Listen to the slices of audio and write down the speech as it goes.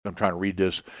I'm trying to read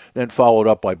this. Then followed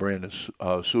up by Brandon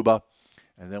Suba.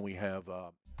 And then we have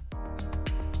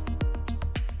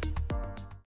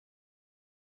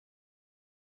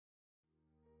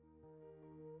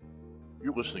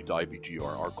you're listening to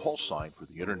IBGR, our call sign for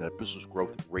the Internet Business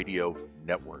Growth Radio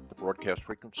Network. The broadcast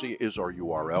frequency is our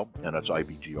URL, and that's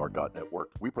ibgr.network.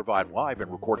 We provide live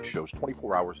and recorded shows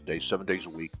 24 hours a day, 7 days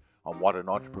a week on what an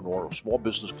entrepreneur or small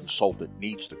business consultant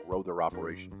needs to grow their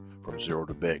operation from zero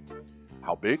to big.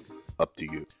 How big? Up to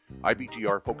you.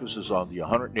 IBGR focuses on the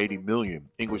 180 million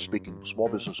English-speaking small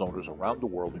business owners around the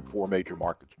world in four major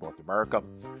markets: North America,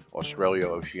 Australia,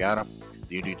 Oceania,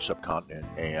 the Indian subcontinent,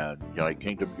 and United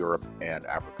Kingdom, Europe, and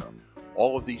Africa.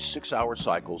 All of these 6-hour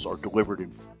cycles are delivered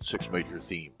in 6 major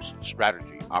themes: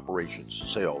 strategy, operations,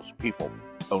 sales, people,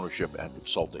 ownership, and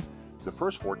consulting. The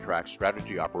first 4 tracks,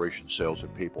 strategy, operations, sales,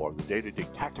 and people, are the day-to-day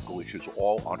tactical issues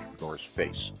all entrepreneurs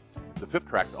face. The 5th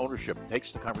track, ownership,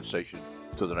 takes the conversation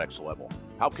to the next level.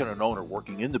 How can an owner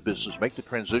working in the business make the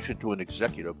transition to an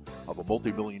executive of a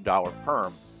multi-million-dollar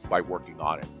firm by working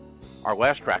on it? Our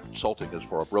last track, consulting, is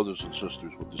for our brothers and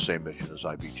sisters with the same mission as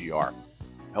IBGR,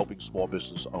 helping small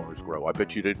business owners grow. I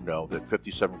bet you didn't know that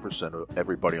 57% of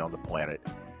everybody on the planet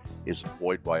is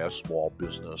employed by a small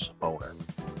business owner.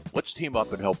 Let's team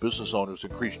up and help business owners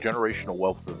increase generational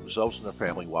wealth for themselves and their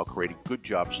family while creating good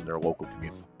jobs in their local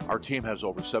community. Our team has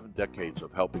over 7 decades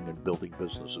of helping and building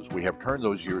businesses. We have turned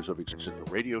those years of experience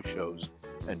into radio shows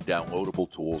and downloadable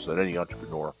tools that any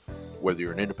entrepreneur, whether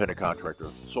you're an independent contractor,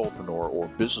 solopreneur, or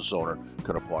business owner,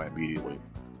 can apply immediately.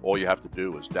 All you have to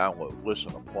do is download,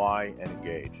 listen, apply, and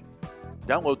engage.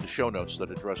 Download the show notes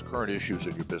that address current issues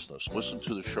in your business. Listen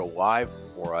to the show live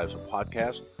or as a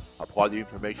podcast. Apply the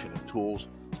information and tools.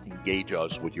 Engage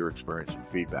us with your experience and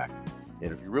feedback.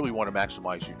 And if you really want to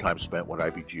maximize your time spent with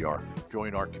IBGR,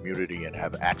 join our community and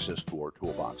have access to our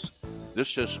toolbox. This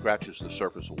just scratches the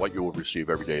surface of what you will receive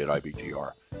every day at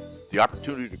IBGR. The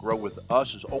opportunity to grow with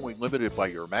us is only limited by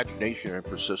your imagination and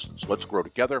persistence. Let's grow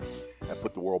together and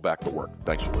put the world back to work.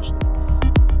 Thanks for listening.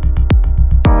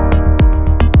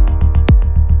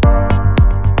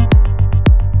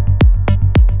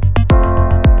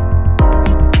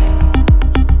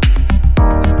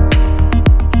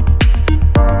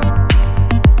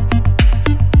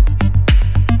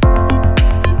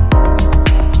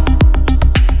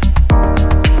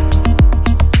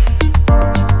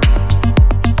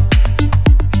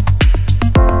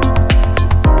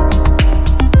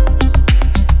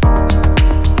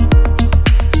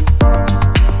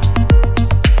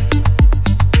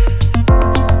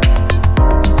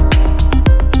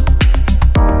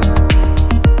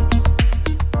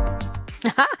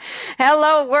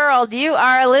 Hello, world. You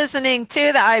are listening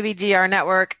to the IBGR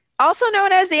Network, also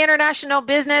known as the International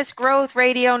Business Growth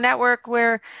Radio Network,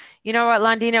 where, you know what,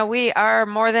 Londina, we are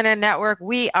more than a network.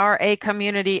 We are a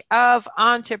community of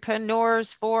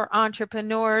entrepreneurs for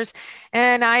entrepreneurs.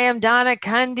 And I am Donna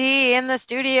Cundy in the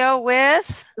studio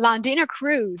with Londina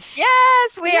Cruz.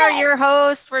 Yes, we are your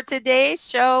hosts for today's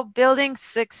show, Building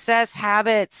Success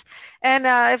Habits. And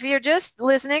if you're just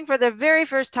listening for the very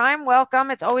first time,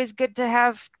 welcome. It's always good to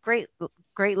have great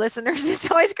listeners. It's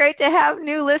always great to have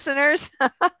new listeners.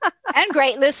 And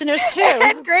great listeners too.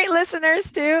 And great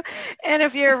listeners too. And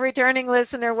if you're a returning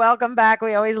listener, welcome back.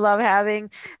 We always love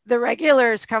having the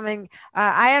regulars coming.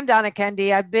 I am Donna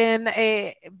Kendi. I've been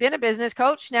a business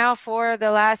coach now for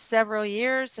the last several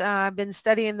years. I've been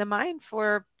studying the mind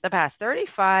for the past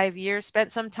 35 years,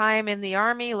 spent some time in the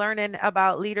Army learning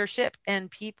about leadership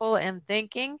and people and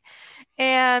thinking.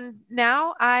 And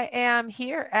now I am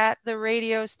here at the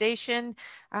radio station,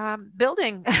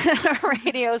 building a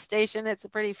radio station. It's a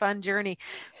pretty fun journey.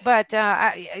 But,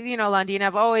 Londina,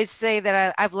 I've always say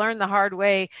that I've learned the hard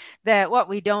way that what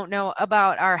we don't know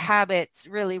about our habits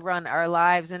really run our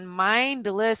lives and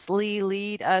mindlessly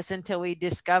lead us until we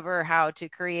discover how to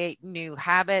create new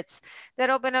habits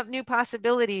that open up new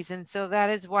possibilities. And so that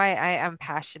is why I am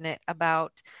passionate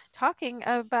about talking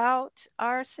about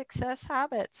our success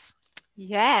habits.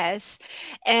 Yes.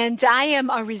 And I am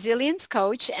a resilience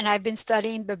coach, and I've been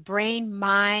studying the brain,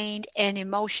 mind, and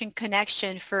emotion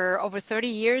connection for over 30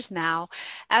 years now.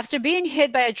 After being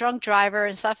hit by a drunk driver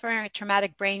and suffering a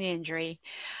traumatic brain injury,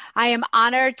 I am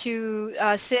honored to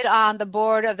sit on the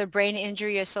board of the Brain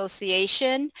Injury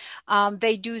Association.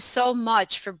 They do so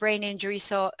much for brain injury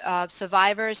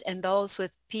survivors and those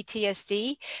with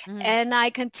PTSD, Mhm. and I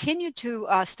continue to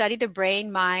study the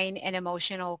brain, mind, and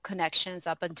emotional connections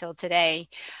up until today.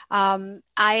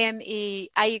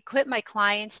 I equip my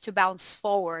clients to bounce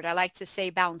forward. I like to say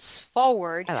bounce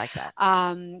forward. I like that.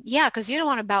 Yeah, because you don't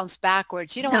want to bounce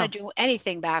backwards. You don't want No, to do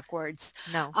anything backwards.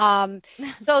 no. Um,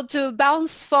 so to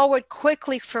bounce forward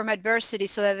quickly from adversity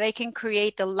so that they can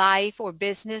create the life or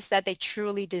business that they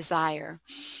truly desire.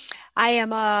 I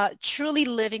am truly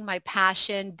living my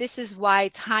passion. This is why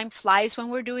time flies when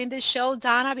we're doing this show,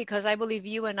 Donna, because I believe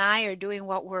you and I are doing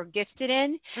what we're gifted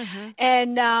in. Mhm.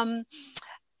 And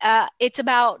it's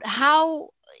about how,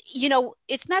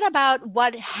 it's not about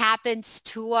what happens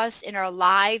to us in our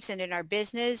lives and in our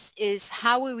business, is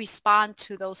how we respond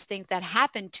to those things that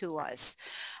happen to us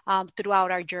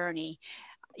throughout our journey.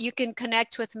 You can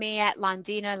connect with me at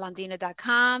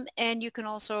londina.com, and you can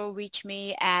also reach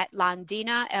me at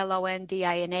Londina,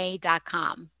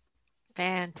 Londina.com.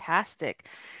 Fantastic.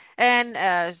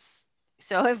 And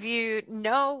so if you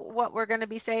know what we're going to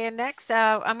be saying next,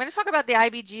 I'm going to talk about the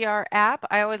IBGR app.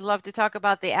 I always love to talk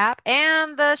about the app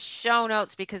and the show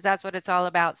notes because that's what it's all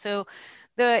about. So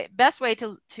the best way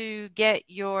to get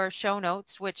your show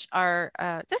notes, which are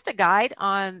just a guide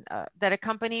on that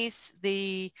accompanies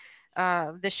the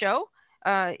show,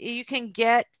 you can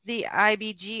get the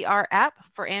IBGR app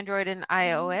for Android and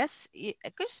iOS.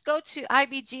 Just go to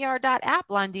ibgr.app,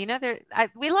 Londina.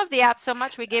 We love the app so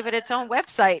much we gave it its own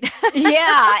website.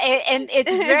 Yeah, and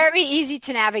it's very easy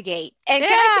to navigate. And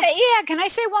Yeah. can I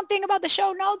say one thing about the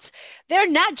show notes? They're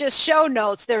not just show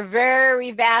notes, they're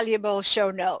very valuable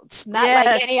show notes, not like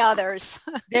Yes. any others.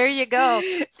 There you go.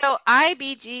 So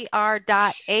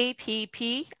ibgr.app,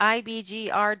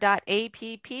 ibgr.app,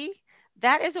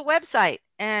 that is a website,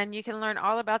 and you can learn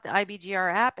all about the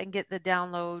IBGR app and get the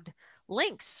download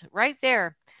links right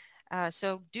there.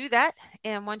 So do that,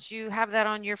 and once you have that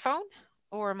on your phone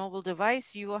or a mobile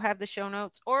device, you will have the show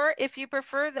notes. Or if you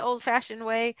prefer the old-fashioned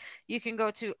way, you can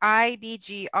go to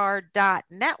ibgr.network.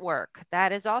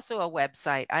 That is also a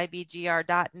website,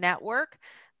 ibgr.network.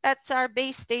 That's our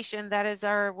base station. That is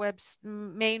our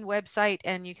main website,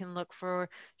 and you can look for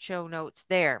show notes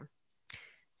there.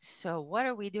 So what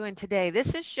are we doing today?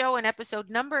 This is show and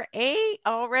episode number 8,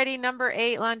 already number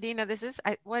 8, Londina. This is,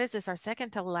 what is this, our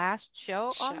second to last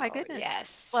show? Oh my Show, goodness.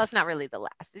 yes. Well, it's not really the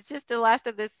last. It's just the last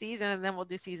of this season, and then we'll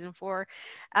do season 4.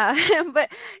 Uh,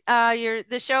 but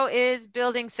the show is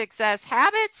Building Success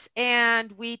Habits,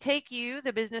 and we take you,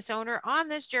 the business owner, on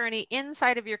this journey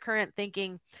inside of your current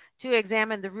thinking to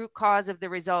examine the root cause of the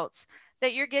results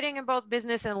that you're getting in both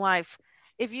business and life.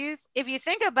 If you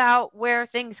think about where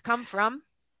things come from,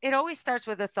 it always starts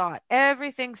with a thought.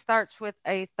 Everything starts with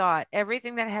a thought.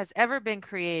 Everything that has ever been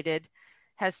created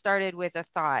has started with a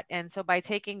thought. And so by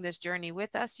taking this journey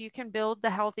with us, you can build the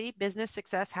healthy business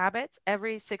success habits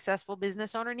every successful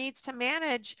business owner needs to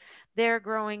manage their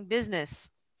growing business.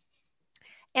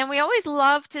 And we always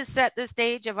love to set the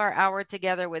stage of our hour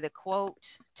together with a quote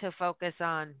to focus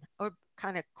on, or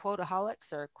kind of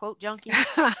quoteaholics or quote junkies.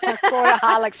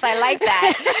 Quoteaholics, I like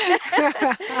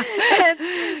that.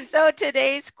 So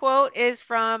today's quote is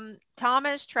from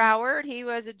Thomas Troward. He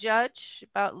was a judge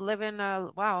about living,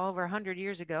 over 100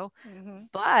 years ago. Mhm.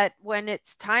 But when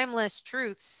it's timeless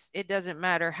truths, it doesn't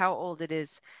matter how old it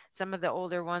is. Some of the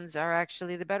older ones are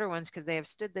actually the better ones because they have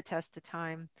stood the test of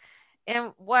time.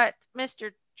 And what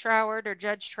Mr. Troward or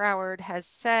Judge Troward has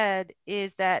said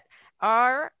is that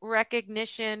our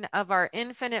recognition of our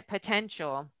infinite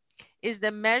potential is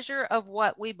the measure of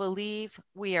what we believe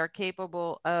we are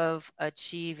capable of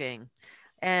achieving.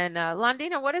 And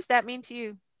Londina, what does that mean to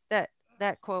you, that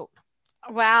quote?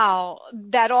 Wow,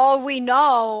 that all we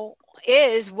know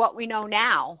is what we know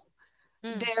now.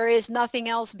 Mm, There is nothing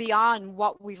else beyond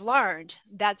what we've learned.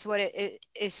 That's what it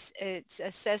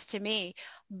says to me.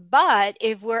 But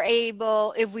if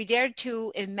we dare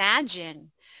to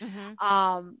imagine,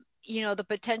 mm-hmm. the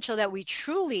potential that we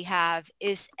truly have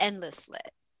is endless.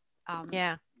 Um,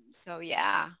 Yeah, so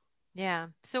yeah. yeah.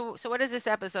 So what is this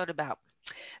episode about?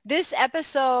 This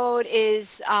episode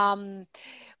is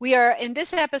we are in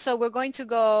this episode we're going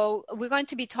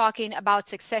to be talking about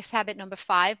success habit number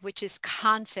 5, which is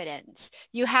confidence.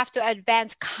 You have to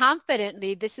advance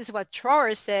confidently. This is what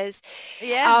Trower says.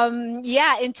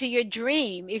 Yeah. Into your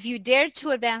dream. If you dare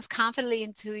to advance confidently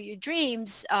into your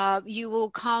dreams, you will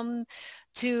come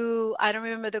to, I don't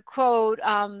remember the quote,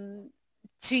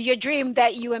 to your dream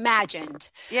that you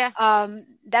imagined. Yeah.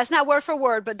 That's not word for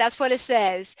word, but that's what it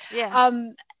says. Yeah.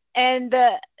 And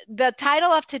the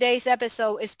title of today's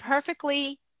episode is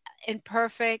Perfectly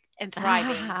Imperfect and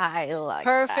Thriving. I like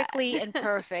Perfectly that.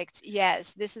 Imperfect.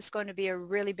 Yes, this is going to be a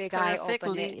really big eye opener.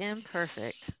 Perfectly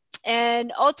imperfect.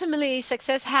 And ultimately,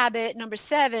 success habit number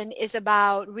 7 is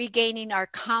about regaining our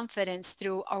confidence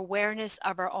through awareness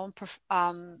of our own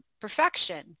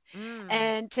perfection. Mm.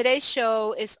 And today's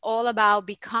show is all about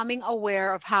becoming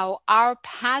aware of how our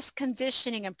past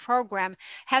conditioning and program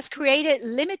has created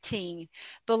limiting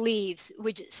beliefs,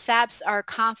 which saps our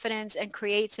confidence and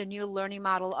creates a new learning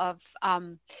model of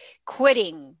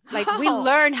quitting. Like we Oh.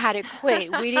 learn how to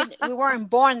quit. We weren't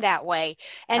born that way.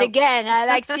 And Ouch. again, I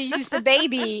like to use the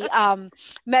baby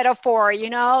metaphor. They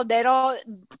don't,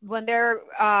 when they're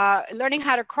learning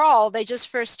how to crawl, they just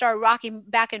first start rocking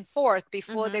back and forth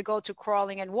before Mm-hmm. they go to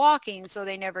crawling and walking, so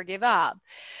they never give up.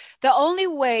 The only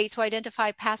way to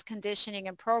identify past conditioning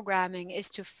and programming is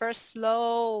to first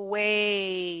slow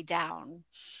way down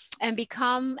and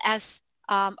become as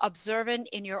observant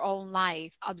in your own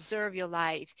life. Observe your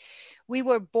life. We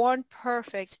were born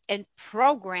perfect and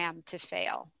programmed to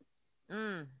fail.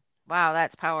 Mm. Wow,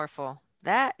 that's powerful.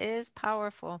 That is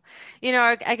powerful.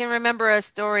 I can remember a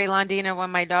story, Londina,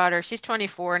 when my daughter, she's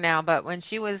 24 now, but when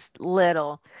she was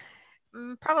little,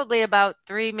 probably about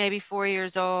 3, maybe 4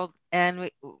 years old,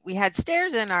 and we had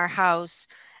stairs in our house,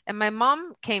 and my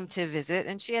mom came to visit,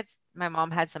 and my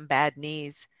mom had some bad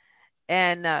knees,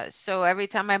 and so every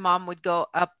time my mom would go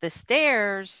up the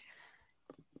stairs,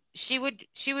 she would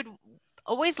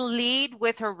always lead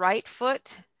with her right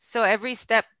foot. So every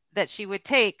step that she would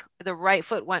take, the right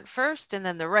foot went first, and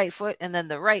then the right foot, and then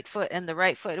the right foot, and the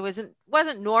right foot. It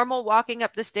wasn't normal walking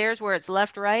up the stairs where it's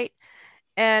left, right.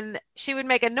 And she would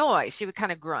make a noise. She would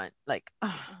kind of grunt like,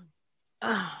 oh,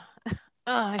 oh,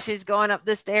 oh, she's going up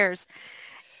the stairs.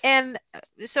 And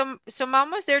so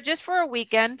mom was there just for a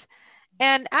weekend.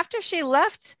 And after she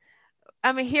left,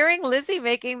 I'm hearing Lizzie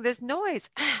making this noise.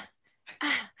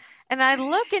 And I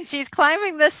look and she's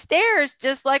climbing the stairs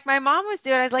just like my mom was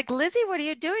doing. I was like, Lizzie, what are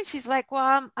you doing? She's like,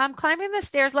 well, I'm climbing the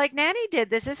stairs like Nanny did.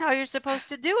 This is how you're supposed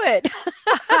to do it.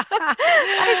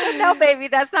 I said, no, baby,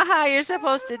 that's not how you're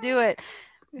supposed to do it.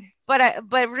 But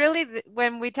really,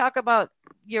 when we talk about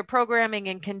your programming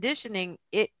and conditioning,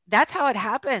 that's how it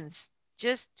happens.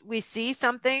 Just we see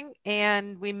something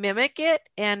and we mimic it,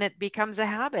 and it becomes a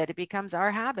habit. It becomes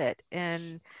our habit,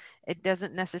 and it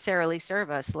doesn't necessarily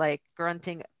serve us, like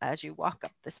grunting as you walk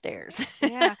up the stairs.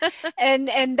 Yeah.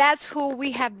 And that's who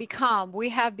we have become. We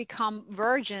have become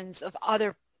versions of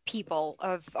other people,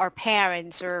 of our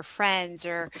parents or friends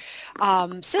or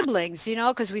siblings,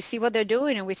 because we see what they're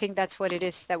doing and we think that's what it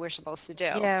is that we're supposed to do.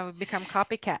 Yeah, we become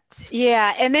copycats.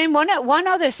 Yeah, and then one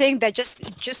other thing that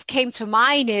just came to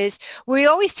mind is we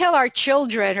always tell our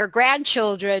children or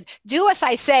grandchildren, "Do as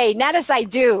I say, not as I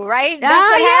do." Right? That's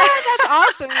what Oh, yeah, that's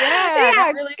awesome. Yeah,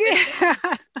 that really fits in.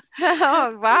 yeah.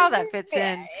 Oh, wow, that fits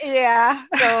in. Yeah.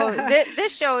 So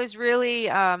this show is really,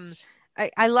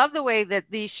 I love the way that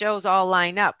these shows all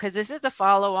line up, because this is a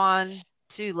follow-on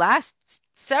to last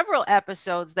several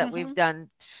episodes that we've Mhm. done.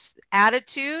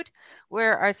 Attitude,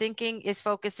 where our thinking is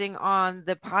focusing on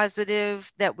the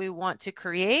positive that we want to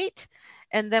create.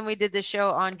 And then we did the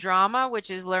show on drama, which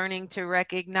is learning to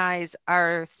recognize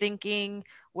our thinking,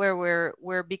 where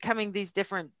we're becoming these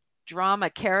different drama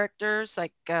characters,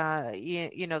 like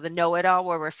the know-it-all,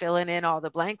 where we're filling in all the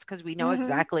blanks because we know Mhm.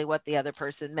 exactly what the other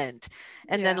person meant.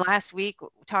 And then Yeah. last week,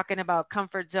 talking about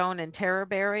comfort zone and terror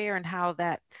barrier, and how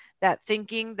that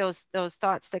thinking, those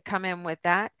thoughts that come in with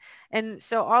that. And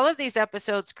so all of these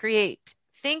episodes create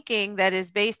thinking that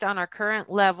is based on our current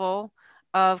level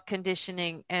of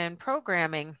conditioning and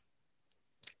programming.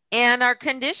 And our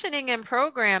conditioning and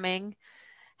programming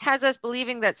has us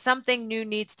believing that something new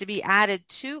needs to be added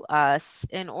to us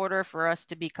in order for us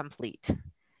to be complete.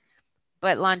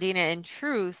 But Londina, in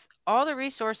truth, all the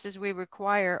resources we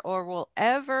require or will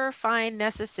ever find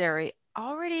necessary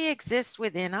already exist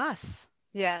within us.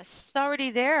 Yes. It's already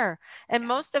there. And Yeah.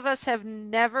 most of us have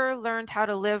never learned how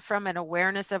to live from an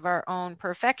awareness of our own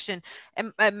perfection.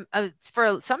 And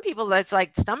for some people, that's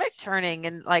like stomach turning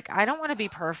and like, I don't want to be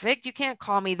perfect. You can't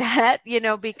call me that,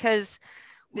 because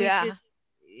we Yeah.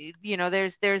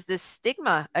 just, there's this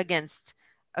stigma against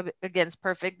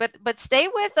perfect. But stay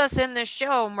with us in this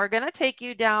show, and we're going to take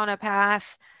you down a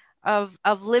path of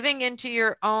living into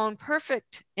your own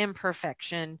perfect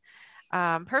imperfection,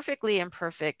 perfectly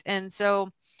imperfect. And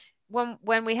so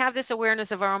when we have this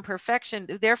awareness of our own perfection,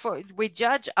 therefore we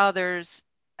judge others,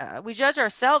 we judge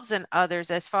ourselves and others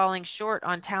as falling short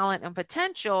on talent and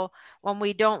potential when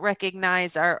we don't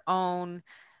recognize our own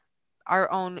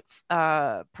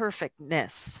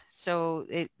perfectness. So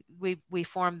we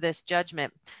form this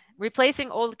judgment.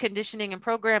 Replacing old conditioning and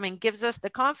programming gives us the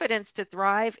confidence to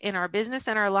thrive in our business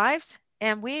and our lives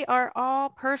And we are all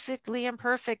perfectly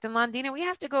imperfect. And Londina, we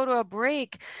have to go to a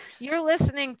break. You're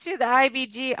listening to the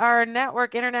IBGR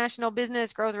Network, International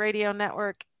Business Growth Radio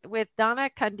Network, with Donna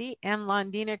Cundy and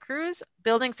Londina Cruz,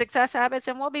 building success habits.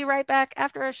 And we'll be right back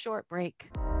after a short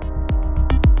break.